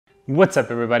What's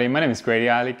up everybody, my name is Greidi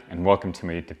Ajalik and welcome to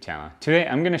my YouTube channel. Today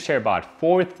I'm going to share about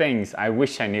 4 things I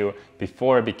wish I knew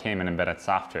before I became an embedded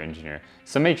software engineer.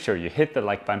 So make sure you hit the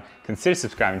like button, consider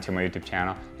subscribing to my YouTube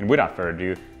channel, and without further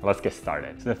ado, let's get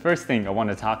started. So the first thing I want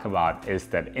to talk about is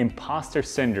that imposter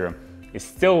syndrome is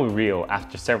still real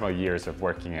after several years of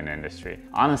working in the industry.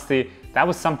 Honestly, that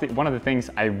was one of the things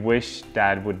I wish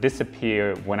that would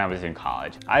disappear when I was in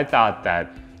college. I thought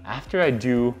that after I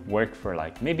do work for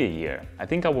like maybe a year, I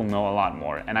think I will know a lot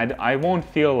more, and I won't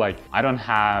feel like I don't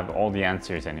have all the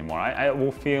answers anymore. I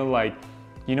will feel like,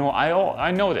 you know, I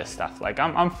know this stuff. Like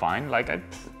I'm fine. Like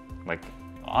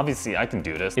obviously I can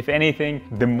do this. If anything,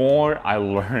 the more I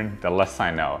learn, the less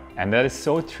I know. And that is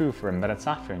so true for embedded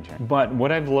software engineering. But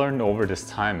what I've learned over this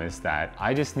time is that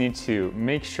I just need to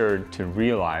make sure to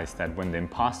realize that when the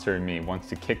imposter in me wants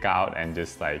to kick out and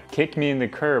just like kick me in the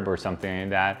curb or something like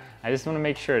that, I just want to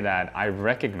make sure that I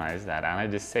recognize that and I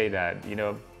just say that, you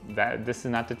know, that this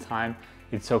is not the time.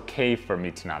 It's okay for me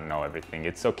to not know everything.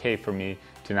 It's okay for me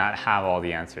to not have all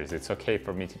the answers. It's okay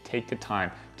for me to take the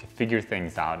time to figure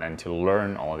things out and to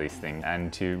learn all these things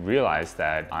and to realize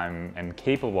that I'm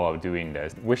capable of doing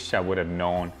this. Wish I would have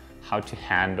known how to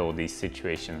handle these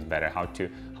situations better, how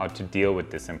to deal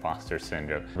with this imposter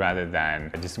syndrome, rather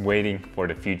than just waiting for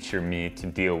the future me to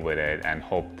deal with it and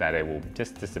hope that it will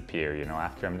just disappear. You know,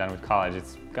 after I'm done with college,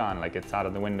 it's gone, like it's out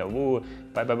of the window. Ooh,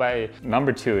 bye bye bye.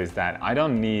 Number 2 is that I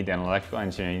don't need an electrical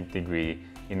engineering degree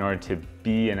in order to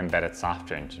be an embedded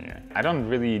software engineer. I don't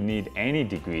really need any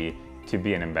degree to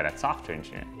be an embedded software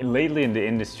engineer. Lately in the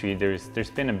industry,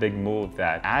 there's been a big move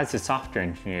that as a software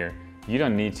engineer, you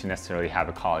don't need to necessarily have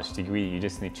a college degree. You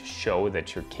just need to show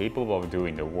that you're capable of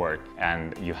doing the work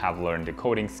and you have learned the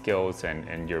coding skills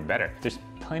and you're better. There's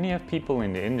plenty of people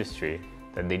in the industry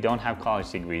that they don't have college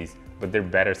degrees, but they're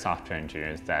better software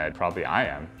engineers than probably I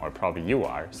am or probably you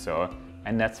are.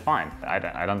 And that's fine.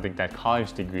 I don't think that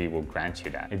college degree will grant you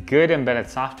that. A good embedded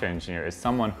software engineer is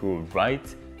someone who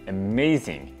writes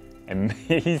amazing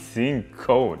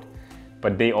code,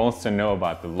 but they also know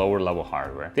about the lower level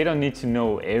hardware. They don't need to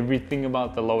know everything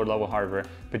about the lower level hardware,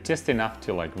 but just enough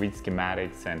to like read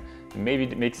schematics and maybe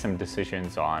make some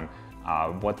decisions on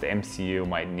what the MCU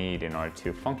might need in order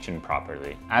to function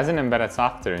properly. As an embedded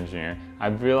software engineer,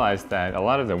 I've realized that a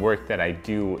lot of the work that I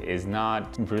do is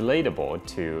not relatable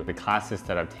to the classes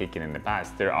that I've taken in the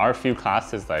past. There are a few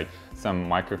classes, like some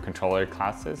microcontroller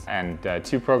classes and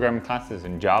 2 programming classes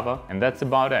in Java, and that's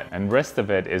about it. And the rest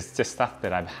of it is just stuff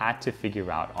that I've had to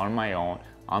figure out on my own,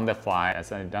 on the fly,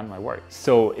 as I've done my work.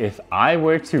 So if I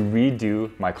were to redo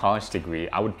my college degree,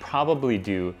 I would probably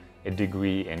do a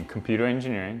degree in computer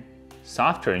engineering,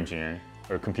 software engineering,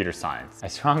 or computer science. I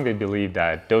strongly believe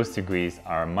that those degrees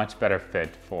are a much better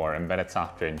fit for embedded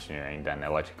software engineering than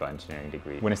electrical engineering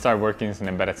degree. When I started working as an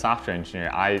embedded software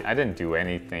engineer, I didn't do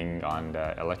anything on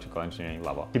the electrical engineering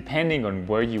level. Depending on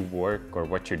where you work or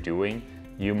what you're doing,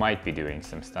 you might be doing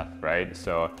some stuff, right?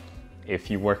 So if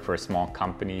you work for a small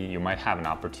company, you might have an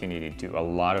opportunity to do a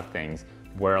lot of things,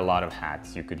 wear a lot of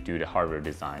hats. You could do the hardware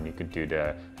design, you could do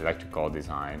the electrical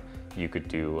design, you could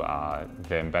do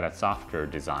the embedded software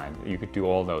design, you could do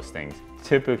all those things.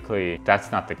 Typically,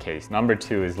 that's not the case. Number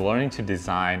 2 is learning to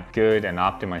design good and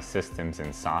optimized systems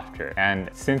in software. And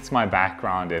since my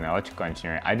background in electrical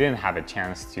engineering, I didn't have a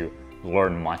chance to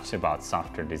learn much about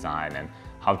software design and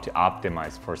how to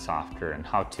optimize for software and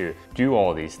how to do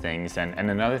all these things. And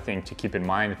another thing to keep in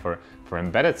mind for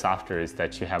embedded software is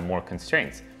that you have more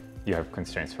constraints. You have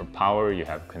constraints for power, you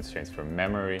have constraints for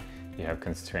memory, you have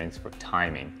constraints for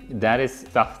timing. That is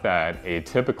stuff that a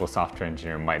typical software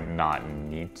engineer might not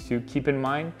need to keep in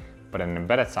mind, but an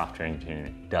embedded software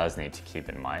engineer does need to keep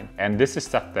in mind. And this is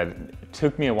stuff that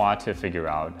took me a while to figure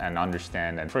out and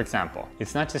understand. And for example,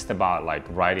 it's not just about like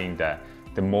writing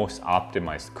the most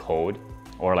optimized code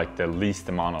or like the least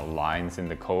amount of lines in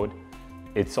the code.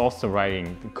 It's also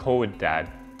writing the code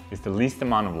that is the least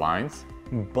amount of lines,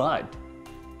 but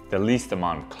the least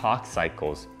amount of clock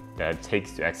cycles that it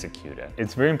takes to execute it.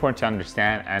 It's very important to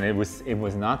understand, and it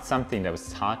was not something that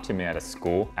was taught to me at a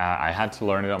school. I had to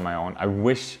learn it on my own. I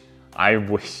wish I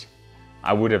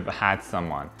would have had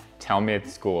someone tell me at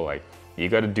school, like, you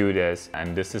gotta do this,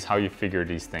 and this is how you figure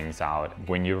these things out.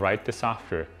 When you write the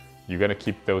software, you gotta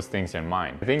keep those things in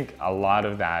mind. I think a lot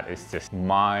of that is just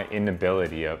my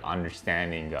inability of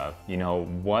understanding of, you know,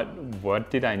 what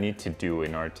did I need to do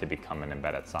in order to become an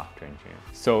embedded software engineer.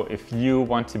 So if you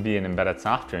want to be an embedded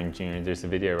software engineer, there's a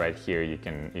video right here. You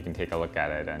can take a look at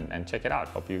it and check it out.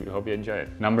 Hope you enjoy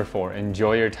it. Number 4,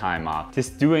 enjoy your time off.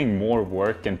 Just doing more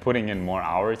work and putting in more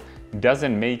hours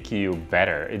doesn't make you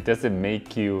better. It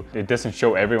doesn't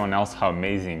show everyone else how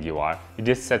amazing you are. It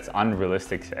just sets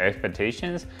unrealistic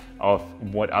expectations of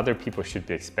what other people should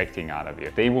be expecting out of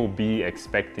you. They will be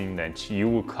expecting that you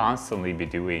will constantly be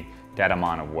doing that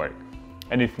amount of work.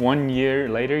 And if 1 year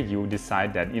later you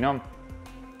decide that, you know,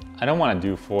 I don't want to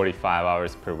do 45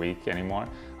 hours per week anymore.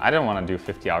 I don't want to do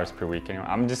 50 hours per week anymore.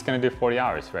 I'm just going to do 40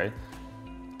 hours, right?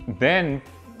 Then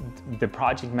the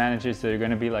project managers are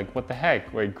going to be like, what the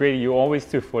heck? Wait, Greidi, you always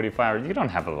do 45 hours. You don't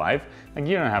have a life. Like,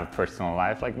 you don't have a personal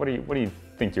life. Like, what do you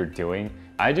think you're doing?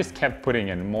 I just kept putting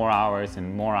in more hours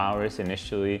and more hours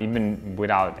initially, even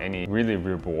without any really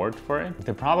reward for it.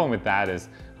 The problem with that is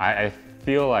I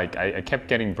feel like I kept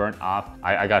getting burnt off.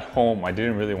 I got home, I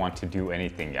didn't really want to do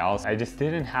anything else. I just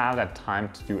didn't have that time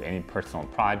to do any personal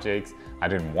projects. I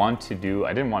didn't want to do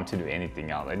anything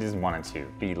else. I just wanted to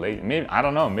be lazy. Maybe, I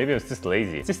don't know, maybe I was just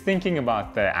lazy. Just thinking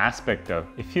about the aspect of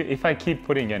if I keep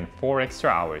putting in 4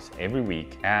 extra hours every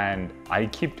week and I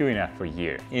keep doing that for a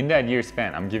year, in that year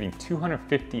span, I'm giving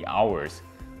 250 hours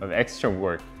of extra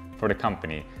work for the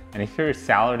company. And if you're a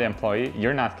salaried employee,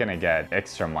 you're not gonna get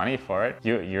extra money for it.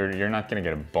 You're not gonna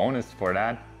get a bonus for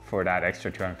that extra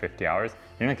 250 hours.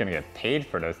 You're not gonna get paid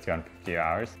for those 250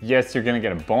 hours. Yes, you're gonna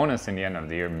get a bonus in the end of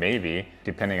the year, maybe,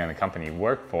 depending on the company you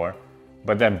work for,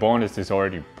 but that bonus is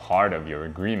already part of your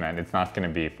agreement. It's not gonna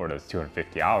be for those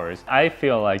 250 hours. I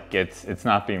feel like it's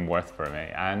not being worth for me.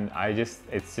 And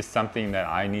it's just something that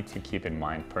I need to keep in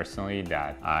mind personally,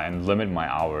 that and limit my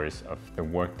hours of the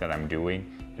work that I'm doing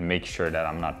and make sure that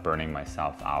I'm not burning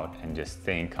myself out and just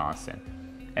staying constant.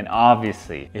 And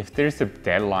obviously, if there's a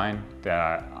deadline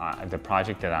that the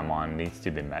project that I'm on needs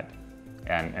to be met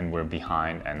and we're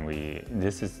behind and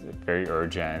this is very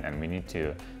urgent and we need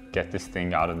to get this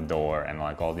thing out of the door and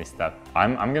like all this stuff,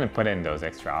 I'm gonna put in those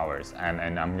extra hours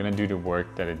and I'm gonna do the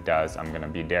work that it does. I'm gonna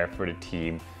be there for the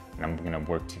team and I'm gonna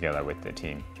work together with the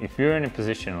team. If you're in a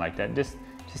position like that, just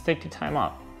take the time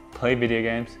off. Play video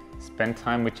games, spend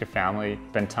time with your family,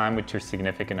 spend time with your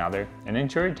significant other, and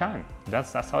enjoy your time.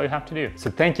 That's all you have to do. So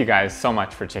thank you guys so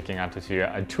much for checking out this video.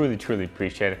 I truly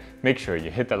appreciate it. Make sure you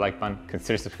hit that like button,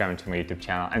 consider subscribing to my YouTube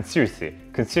channel, and seriously,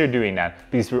 consider doing that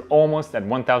because we're almost at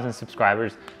 1,000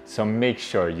 subscribers, so make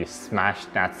sure you smash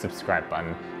that subscribe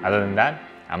button. Other than that,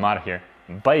 I'm out of here.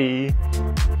 Bye!